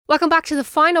Welcome back to the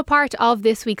final part of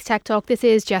this week's Tech Talk. This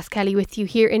is Jess Kelly with you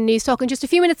here in News Talk. In just a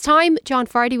few minutes' time, John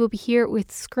Fardy will be here with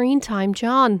Screen Time.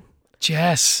 John.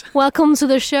 Jess. Welcome to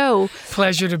the show.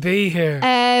 Pleasure to be here.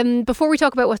 Before we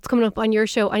talk about what's coming up on your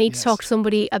show, I need to talk to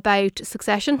somebody about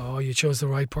Succession. Oh, you chose the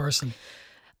right person.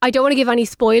 I don't want to give any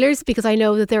spoilers because I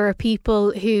know that there are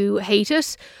people who hate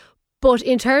it. But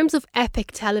in terms of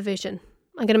epic television,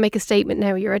 I'm going to make a statement now.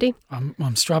 Are you ready?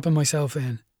 I'm strapping myself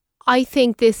in. I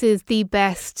think this is the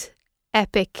best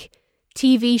epic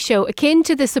TV show akin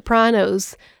to The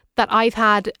Sopranos that I've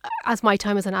had as my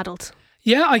time as an adult.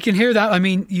 Yeah, I can hear that. I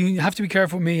mean, you have to be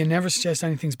careful with me and never suggest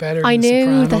anything's better I than The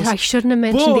knew Sopranos. that I shouldn't have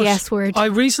mentioned the S word. I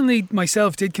recently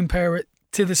myself did compare it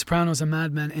to The Sopranos and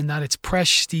Mad Men in that it's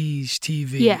prestige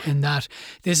TV, in that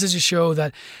this is a show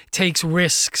that takes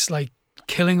risks like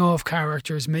killing off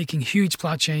characters, making huge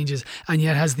plot changes, and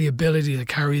yet has the ability to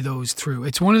carry those through.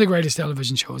 It's one of the greatest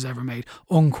television shows ever made,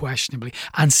 unquestionably.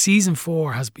 And season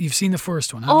 4 you've seen the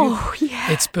first one, have you?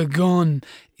 Yeah. It's begun,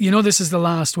 this is the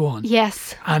last one.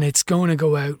 Yes. And it's going to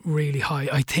go out really high.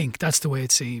 I think that's the way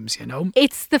it seems,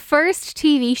 It's the first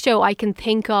TV show I can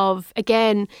think of,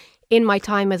 again, in my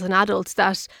time as an adult,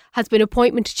 that has been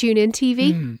appointment to tune in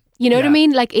TV. You know what I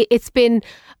mean? Like it's been,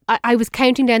 I was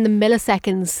counting down the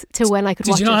milliseconds to when I could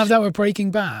watch it. Did you not have that with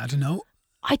Breaking Bad? No?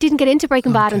 I didn't get into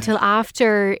Breaking Bad until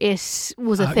after it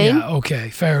was a thing. Yeah, okay,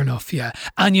 fair enough, yeah.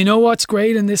 And you know what's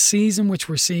great in this season, which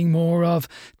we're seeing more of?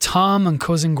 Tom and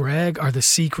Cousin Greg are the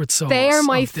secret sauce. They are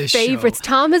my favourites.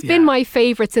 Tom has been my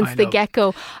favourite since the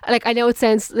get-go. Like, I know it's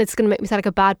going to make me sound like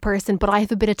a bad person, but I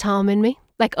have a bit of Tom in me.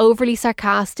 Like overly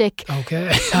sarcastic.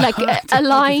 Okay. Like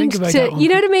aligned to, you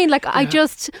know what I mean? Like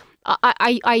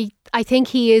I think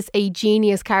he is a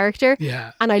genius character.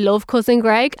 Yeah. And I love Cousin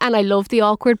Greg and I love the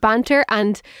awkward banter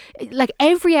and like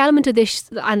every element of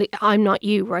this, and I'm not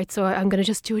you, right? So I'm going to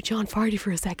just do a John Fardy for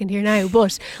a second here now.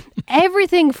 But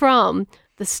everything from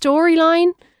the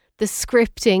storyline, the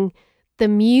scripting, the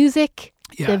music,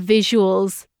 the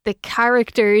visuals, the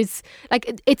characters,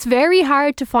 like it's very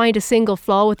hard to find a single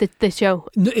flaw with the show.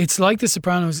 It's like The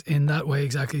Sopranos in that way,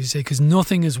 exactly as you say, because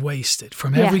nothing is wasted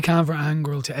from every camera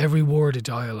angle to every word of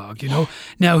dialogue,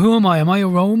 Now, who am I? Am I a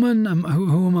Roman?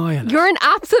 Who am I? You're an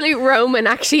absolute Roman,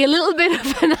 actually, a little bit of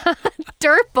a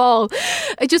dirtball.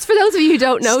 Just for those of you who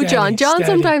don't know, John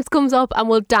sometimes comes up and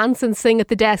will dance and sing at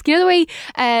the desk. You know the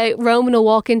way Roman will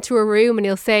walk into a room and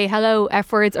he'll say hello,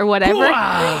 F words or whatever?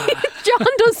 John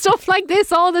does stuff like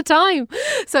this all the time.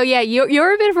 So yeah,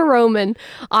 you're a bit of a Roman.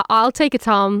 I'll take a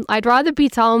Tom. I'd rather be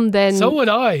Tom than so would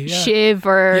I. Shiv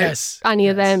or any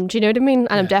of them. Do you know what I mean?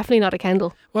 And I'm definitely not a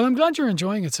Kendall. Well, I'm glad you're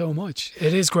enjoying it so much.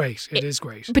 It is great. It is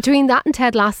great. Between that and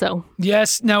Ted Lasso.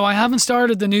 Yes. Now, I haven't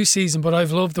started the new season, but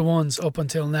I've loved the ones up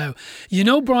until now.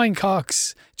 Brian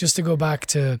Cox, just to go back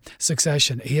to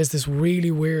Succession, he has this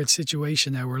really weird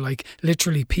situation now where like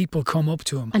literally people come up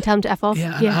to him and tell him to F off.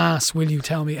 Yeah, and ask, will you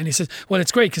tell me? And he says, well,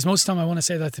 it's great because most of the time I want to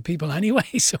say that to people anyway,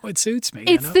 so it suits me.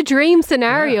 It's the dream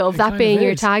scenario of that being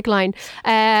your tagline.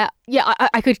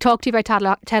 I could talk to you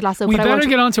about Ted Lasso. We better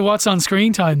get on to what's on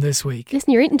Screen Time this week.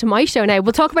 Listen, you're eating to my show now.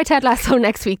 We'll talk about Ted Lasso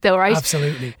next week though, right?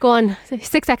 Absolutely. Go on,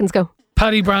 6 seconds, go.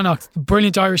 Paddy Brannock,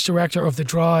 brilliant Irish director of The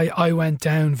Dry, I Went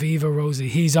Down, Viva Rosie.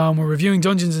 He's on. We're reviewing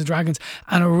Dungeons and Dragons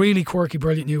and a really quirky,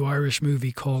 brilliant new Irish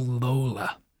movie called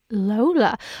Lola.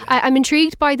 Lola. I'm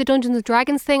intrigued by the Dungeons and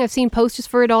Dragons thing. I've seen posters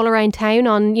for it all around town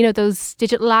on, those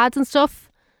digital ads and stuff.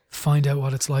 Find out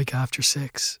what it's like after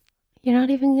 6. You're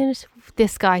not even going to...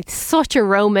 This guy, such a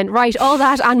Roman. Right, all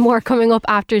that and more coming up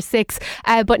after 6.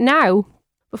 But now...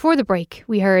 Before the break,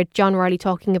 we heard John Riley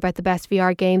talking about the best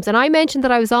VR games, and I mentioned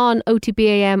that I was on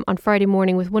OTBAM on Friday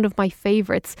morning with one of my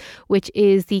favourites, which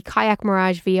is the Kayak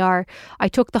Mirage VR. I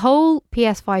took the whole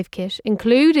PS5 kit,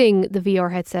 including the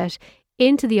VR headset,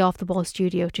 into the Off the Ball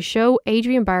studio to show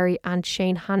Adrian Barry and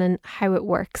Shane Hannon how it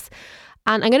works.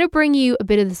 And I'm going to bring you a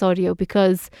bit of this audio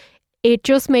because it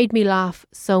just made me laugh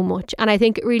so much. And I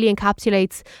think it really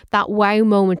encapsulates that wow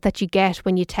moment that you get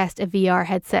when you test a VR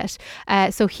headset.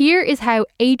 So here is how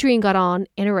Adrian got on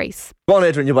in a race. Go on,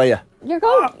 Adrian, you buy you. You're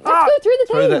going, just go through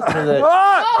the thing.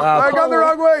 I got the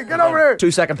wrong way. Get over here.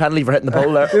 2-second penalty for hitting the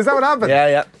pole there. Is that what happened?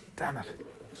 Yeah. Damn it.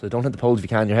 So don't hit the poles if you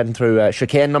can. You're heading through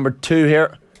chicane number 2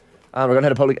 here. And we're going to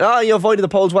hit a pole. Oh, you avoided the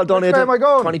poles. Well done, Adrian. Where am I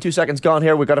going? 22 seconds gone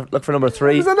here. We've got to look for number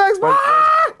 3. Who's the next one?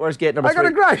 Where's gate number 3? I got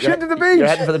to crash into the beach. You're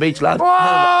heading for the beach, lad.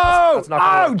 Whoa! That's not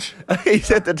Ouch! He's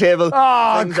hit the table.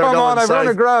 Oh, come on. I've run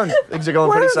aground. Things are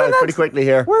going pretty south pretty quickly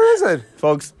here. Where is it?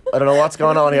 Folks, I don't know what's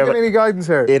going on here. Get any guidance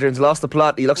here? Adrian's lost the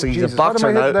plot. He looks like he's a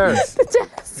boxer now.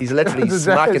 He's literally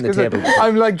smacking the table.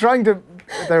 I'm like trying to...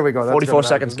 There we go. 44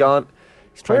 seconds gone.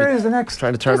 Where is the next?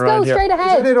 Trying to turn Just around go here. straight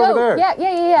ahead. Is it over there?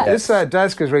 Yeah. This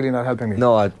desk is really not helping me.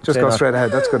 No, I just go straight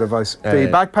ahead. That's good advice. The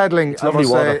backpedaling, I must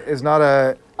say, is not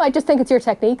a. I just think it's your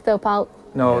technique, though, pal.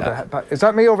 No, is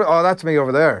that me over? Oh, that's me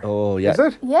over there. Oh, yeah. Is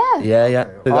it? Yeah. Yeah.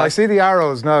 Oh, I see the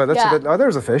arrows now. That's a bit. Oh,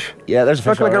 there's a fish. Yeah, there's a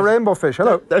fish. Looks like a rainbow fish.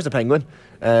 Hello. There's a penguin.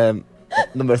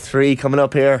 Number 3 coming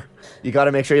up here. You got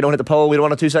to make sure you don't hit the pole. We don't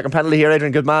want a 2-second penalty here,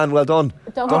 Adrian. Good man. Well done.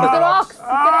 Don't hit the rocks. Get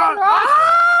out of the rocks.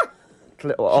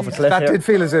 Off a cliff That here. did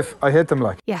feel as if I hit them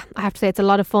like. Yeah, I have to say it's a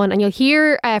lot of fun, and you'll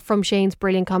hear from Shane's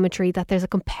brilliant commentary that there's a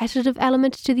competitive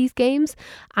element to these games,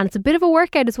 and it's a bit of a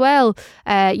workout as well.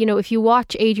 If you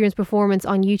watch Adrian's performance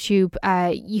on YouTube,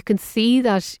 you can see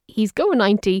that he's going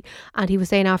 90, and he was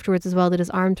saying afterwards as well that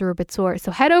his arms were a bit sore.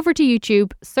 So head over to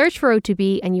YouTube, search for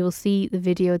O2B, and you will see the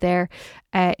video there.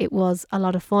 It was a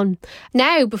lot of fun.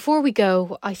 Now, before we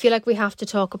go, I feel like we have to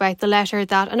talk about the letter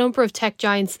that a number of tech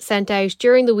giants sent out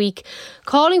during the week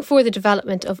calling for the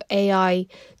development of AI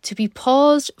to be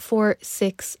paused for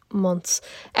 6 months.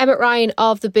 Emmet Ryan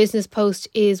of the Business Post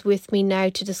is with me now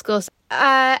to discuss.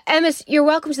 Emmet, you're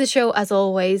welcome to the show as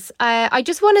always. I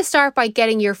just want to start by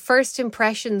getting your first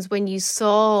impressions when you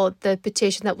saw the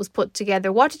petition that was put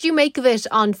together. What did you make of it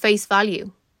on face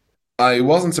value? I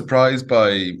wasn't surprised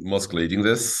by Musk leading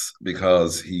this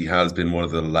because he has been one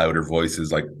of the louder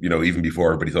voices, even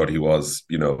before everybody thought he was,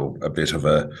 a bit of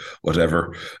a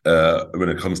whatever, when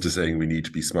it comes to saying we need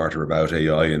to be smarter about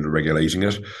AI and regulating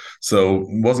it. So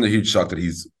it wasn't a huge shock that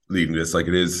he's leading this.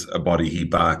 It is a body he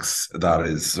backs that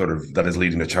is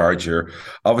leading the charge here.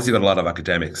 Obviously got a lot of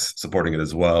academics supporting it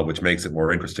as well, which makes it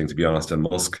more interesting, to be honest, than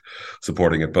Musk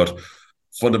supporting it. But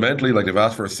fundamentally, they've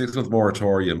asked for a 6-month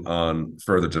moratorium on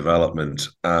further development.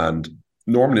 And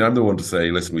normally I'm the one to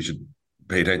say, listen, we should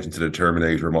pay attention to the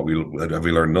Terminator and have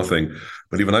we learned nothing.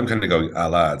 But even I'm kind of going,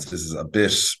 lads, this is a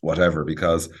bit whatever,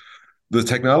 because the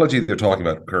technology they're talking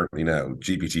about currently now,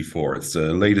 GPT-4, it's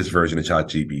the latest version of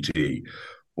ChatGPT.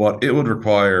 What it would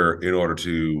require in order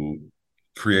to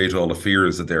create all the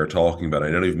fears that they're talking about,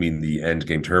 I don't even mean the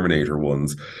endgame Terminator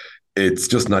ones, it's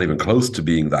just not even close to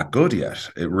being that good yet.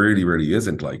 It really, really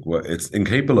isn't. It's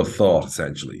incapable of thought,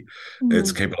 essentially. Mm.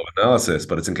 It's capable of analysis,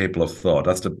 but it's incapable of thought.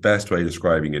 That's the best way of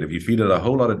describing it. If you feed it a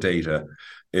whole lot of data,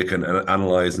 it can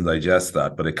analyze and digest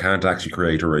that, but it can't actually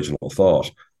create original thought.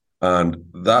 And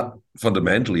that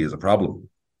fundamentally is a problem.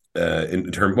 I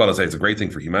say it's a great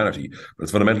thing for humanity, but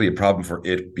it's fundamentally a problem for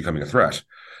it becoming a threat.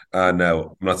 And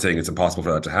now, I'm not saying it's impossible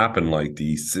for that to happen.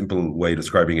 The simple way of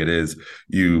describing it is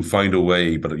you find a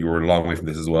way, but you're a long way from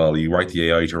this as well. You write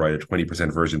the AI to write a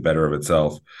 20% version better of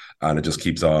itself, and it just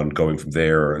keeps on going from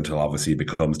there until obviously it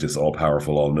becomes this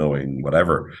all-powerful, all-knowing,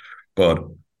 whatever. But,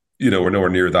 we're nowhere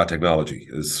near that technology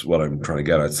is what I'm trying to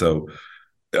get at. So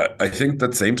I think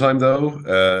at the same time,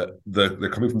 though, they're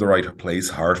coming from the right place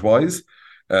heart-wise,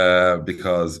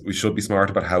 because we should be smart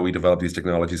about how we develop these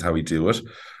technologies, how we do it.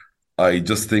 I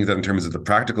just think that in terms of the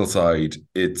practical side,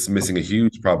 it's missing a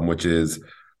huge problem, which is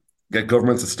get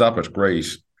governments to stop it. Great.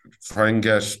 Try and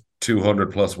get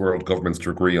 200 plus world governments to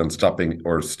agree on stopping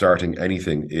or starting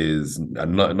anything is a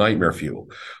nightmare fuel.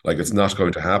 It's not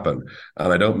going to happen.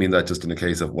 And I don't mean that just in a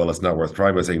case of, it's not worth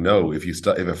trying, but saying, no, if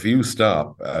a few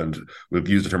stop, and we've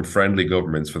used the term friendly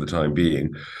governments for the time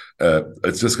being,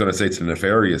 it's just going to say to the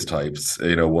nefarious types,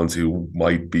 ones who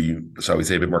might be, shall we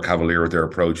say, a bit more cavalier with their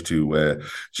approach to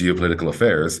geopolitical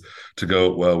affairs, to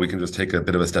go, well, we can just take a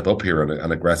bit of a step up here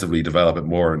and aggressively develop it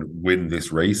more and win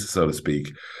this race, so to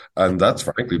speak. And that's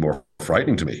frankly more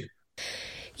frightening to me.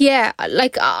 Yeah,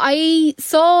 I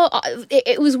saw,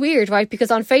 it was weird, right? Because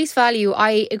on face value,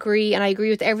 I agree, and I agree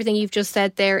with everything you've just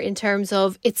said there in terms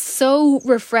of it's so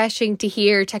refreshing to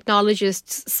hear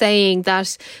technologists saying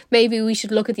that maybe we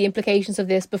should look at the implications of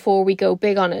this before we go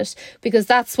big on it, because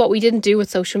that's what we didn't do with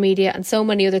social media and so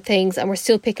many other things, and we're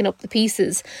still picking up the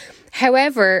pieces.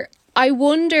 However, I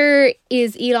wonder,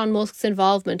 is Elon Musk's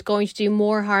involvement going to do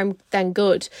more harm than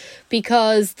good?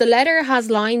 Because the letter has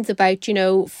lines about,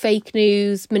 fake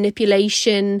news,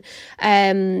 manipulation,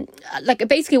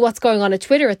 basically what's going on at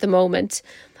Twitter at the moment.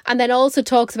 And then also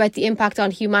talks about the impact on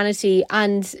humanity.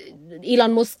 And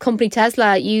Elon Musk's company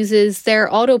Tesla uses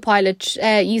their autopilot,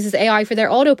 uses AI for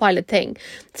their autopilot thing.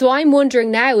 So I'm wondering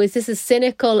now, is this a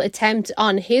cynical attempt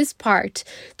on his part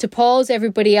to pause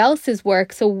everybody else's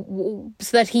work so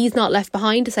that he's not left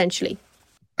behind, essentially?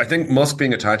 I think Musk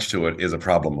being attached to it is a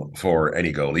problem for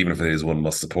any goal, even if it is one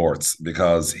Musk supports,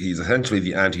 because he's essentially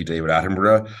the anti-David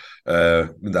Attenborough.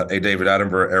 that David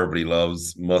Attenborough everybody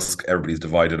loves, Musk everybody's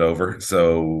divided over.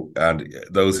 So, and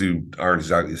those who aren't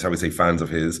exactly, shall we say, fans of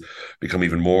his become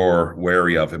even more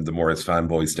wary of him the more his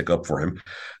fanboys stick up for him.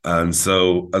 And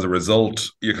so as a result,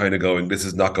 you're kind of going, this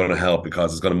is not going to help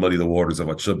because it's going to muddy the waters of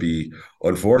what should be,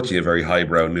 unfortunately, a very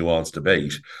highbrow, nuanced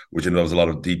debate, which involves a lot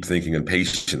of deep thinking and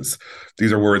patience.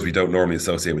 These are words we don't normally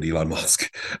associate with Elon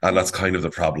Musk, and that's kind of the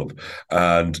problem.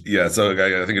 And yeah, so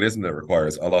I think it isn't that it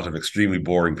requires a lot of extremely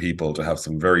boring people to have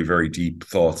some very, very deep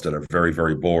thoughts that are very,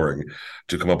 very boring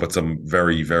to come up with some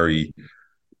very, very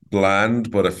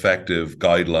bland but effective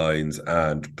guidelines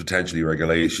and potentially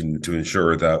regulation to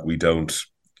ensure that we don't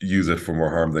use it for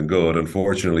more harm than good.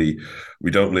 Unfortunately,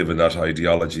 we don't live in that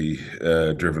ideology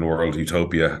driven world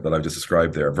utopia that I've just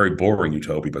described there. Very boring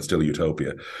utopia, but still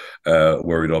utopia,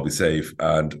 where we'd all be safe.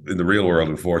 And in the real world,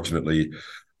 unfortunately,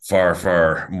 far,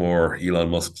 far more Elon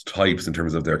Musk types in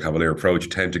terms of their cavalier approach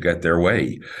tend to get their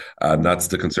way. And that's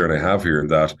the concern I have here,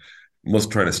 that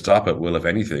Musk trying to stop it will, if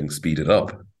anything, speed it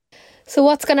up. So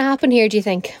what's going to happen here, do you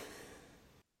think?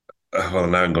 Well,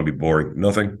 now I'm going to be boring.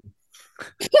 Nothing.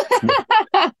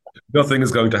 Nothing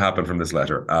is going to happen from this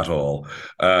letter at all.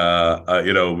 A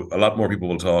lot more people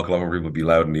will talk. A lot more people will be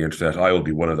loud on the internet. I will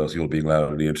be one of those people being loud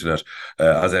on the internet.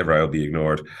 As ever, I will be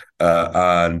ignored.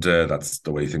 And that's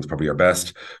the way things probably are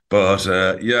best. But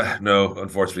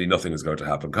unfortunately, nothing is going to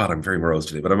happen. God, I'm very morose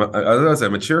today. But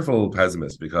I'm a cheerful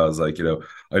pessimist because, I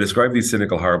describe these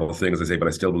cynical, horrible things. I say, but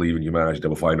I still believe in humanity that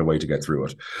will find a way to get through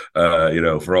it.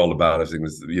 For all the bad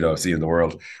things, I see in the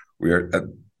world, we are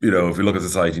if we look at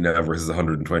society now versus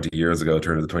 120 years ago,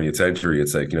 turn of the 20th century,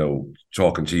 it's like,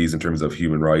 chalk and cheese in terms of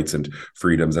human rights and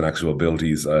freedoms and actual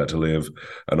abilities to live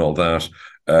and all that.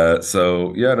 I'm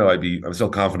still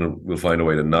confident we'll find a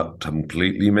way to not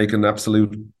completely make an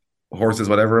absolute horses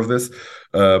whatever of this.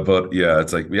 But yeah,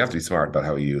 it's like we have to be smart about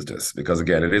how we use this, because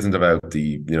again, it isn't about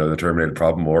the Terminator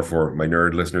problem, or for my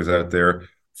nerd listeners out there,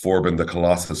 Forbin the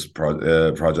Colossus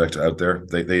project out there.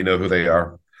 They know who they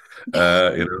are.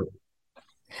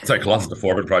 Sorry, Colossus the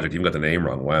Forbin Project. You even got the name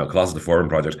wrong. Wow, Colossus the Forbin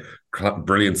Project.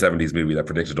 Brilliant 70s movie that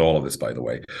predicted all of this, by the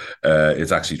way.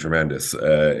 It's actually tremendous.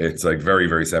 It's like very,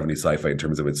 very 70s sci-fi in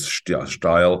terms of its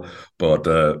style, but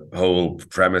the whole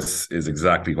premise is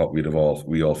exactly what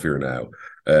we all fear now.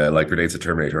 Like predates the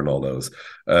Terminator and all those.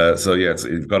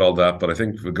 You've got all that, but I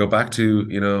think we'll go back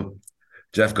to,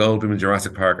 Jeff Goldblum in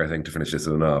Jurassic Park, I think, to finish this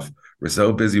one off. We're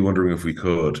so busy wondering if we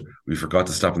could, we forgot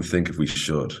to stop and think if we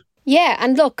should. Yeah,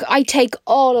 and look, I take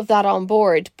all of that on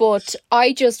board, but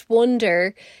I just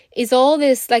wonder, is all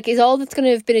that's going to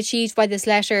have been achieved by this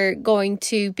letter going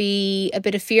to be a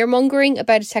bit of fear-mongering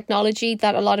about a technology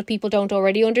that a lot of people don't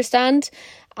already understand,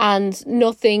 and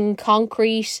nothing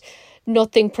concrete,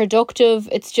 nothing productive?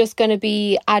 It's just going to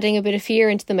be adding a bit of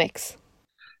fear into the mix.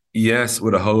 Yes,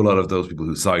 with a whole lot of those people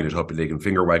who sign it up and they can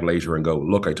finger wag later and go,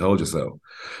 look, I told you so.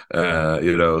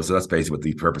 So that's basically what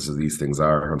the purpose of these things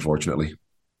are, unfortunately.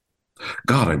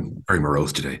 God, I'm very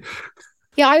morose today.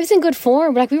 Yeah, I was in good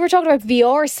form. Like, we were talking about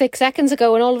VR 6 seconds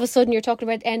ago, and all of a sudden you're talking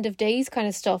about end of days kind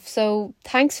of stuff. So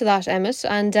thanks for that, Emmet.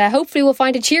 And hopefully we'll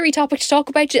find a cheery topic to talk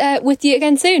about with you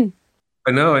again soon.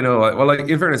 I know. Well,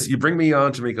 in fairness, you bring me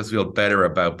on to make us feel better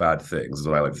about bad things, is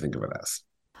what I like to think of it as.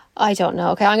 I don't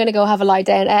know. Okay, I'm going to go have a lie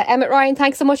down. Emmet Ryan,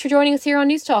 thanks so much for joining us here on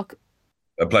News Talk.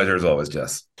 A pleasure as always,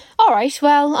 Jess. All right,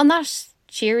 well, on that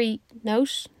cheery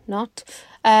note,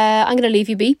 I'm going to leave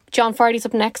you be. John Fardy's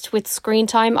up next with Screen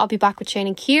Time. I'll be back with Shane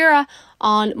and Ciara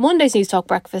on Monday's News Talk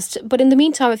Breakfast. But in the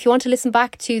meantime, if you want to listen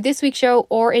back to this week's show,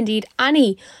 or indeed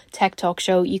any Tech Talk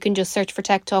show, you can just search for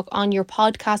Tech Talk on your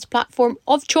podcast platform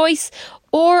of choice,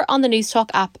 or on the News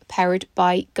Talk app powered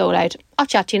by Go Loud. I'll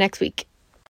chat to you next week.